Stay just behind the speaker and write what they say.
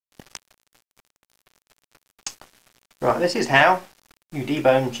Right, this is how you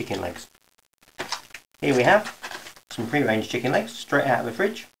debone chicken legs. Here we have some pre-range chicken legs straight out of the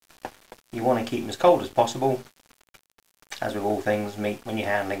fridge. You want to keep them as cold as possible, as with all things meat when you're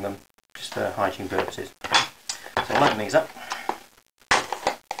handling them, just for hygiene purposes. So I'll open these up.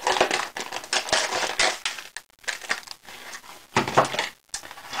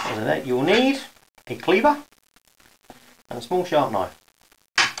 So that you'll need a cleaver and a small sharp knife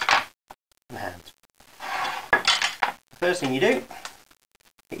and hands. The first thing you do,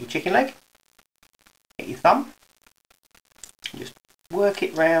 get your chicken leg, get your thumb, and just work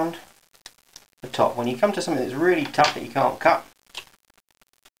it round the top. When you come to something that's really tough that you can't cut,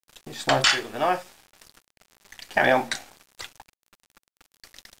 you just slide through it with a knife. Carry on.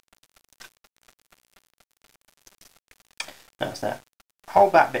 That's that.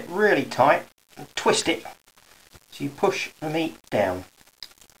 Hold that bit really tight and twist it so you push the meat down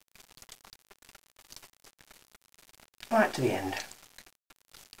right to the end.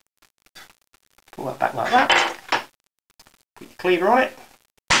 Pull that back like that. Put your cleaver on it.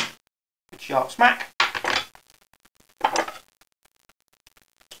 Good sharp smack.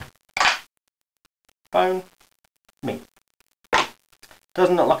 Bone, meat.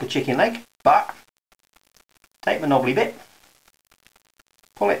 Doesn't look like a chicken leg, but take the knobbly bit,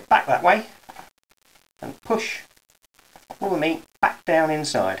 pull it back that way and push all the meat back down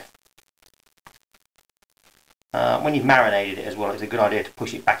inside. When you've marinated it as well, it's a good idea to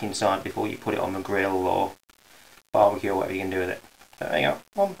push it back inside before you put it on the grill or barbecue or whatever you can do with it. So there you go,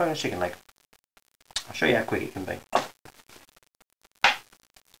 one boneless chicken leg. I'll show you how quick it can be.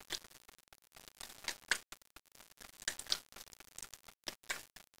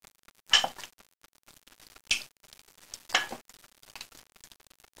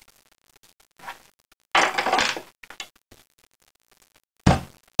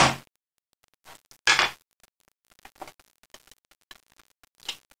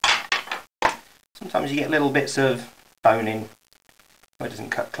 Sometimes you get little bits of bone in where it doesn't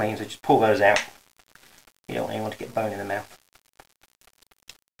cut clean, so just pull those out. You don't want anyone to get bone in the mouth.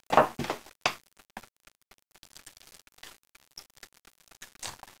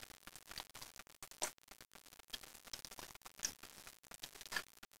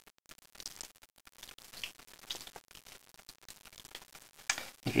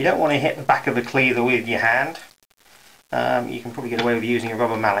 If you don't want to hit the back of the cleaver with your hand, you can probably get away with using a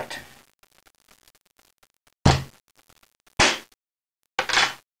rubber mallet.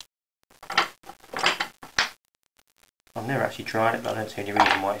 I've never actually tried it, but I don't see any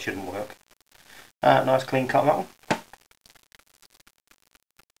reason why it shouldn't work. Nice clean cut on that one.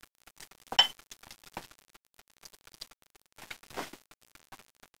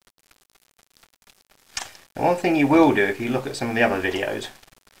 And one thing you will do if you look at some of the other videos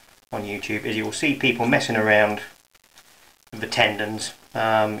on YouTube is you will see people messing around with the tendons,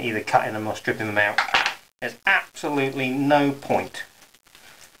 either cutting them or stripping them out. There's absolutely no point.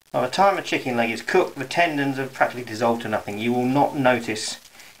 By the time a chicken leg is cooked, the tendons have practically dissolved to nothing. You will not notice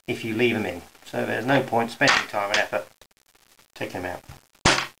if you leave them in. So there's no point spending time and effort taking them out.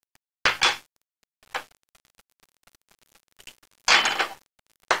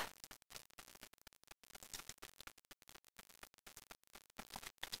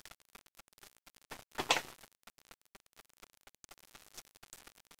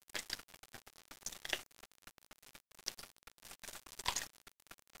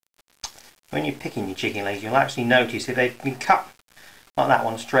 When you're picking your chicken legs, you'll actually notice if they've been cut like that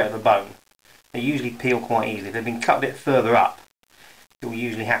one straight at the bone, they usually peel quite easily. If they've been cut a bit further up, you'll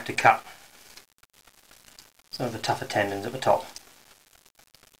usually have to cut some of the tougher tendons at the top.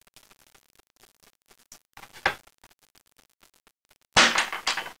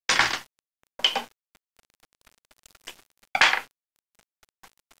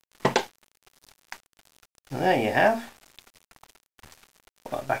 And there you have.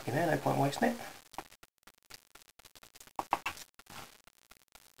 Put that back in there, no point wasting it.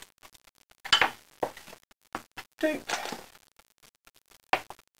 Two.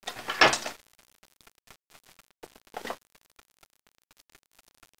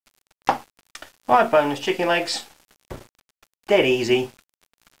 5 boneless chicken legs. Dead easy.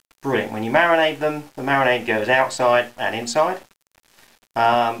 Brilliant. When you marinate them, the marinade goes outside and inside.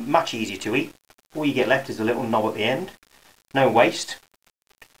 Much easier to eat. All you get left is a little knob at the end. No waste.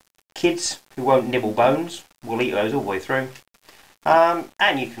 Kids who won't nibble bones will eat those all the way through.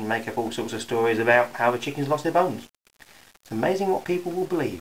 And you can make up all sorts of stories about how the chickens lost their bones. It's amazing what people will believe.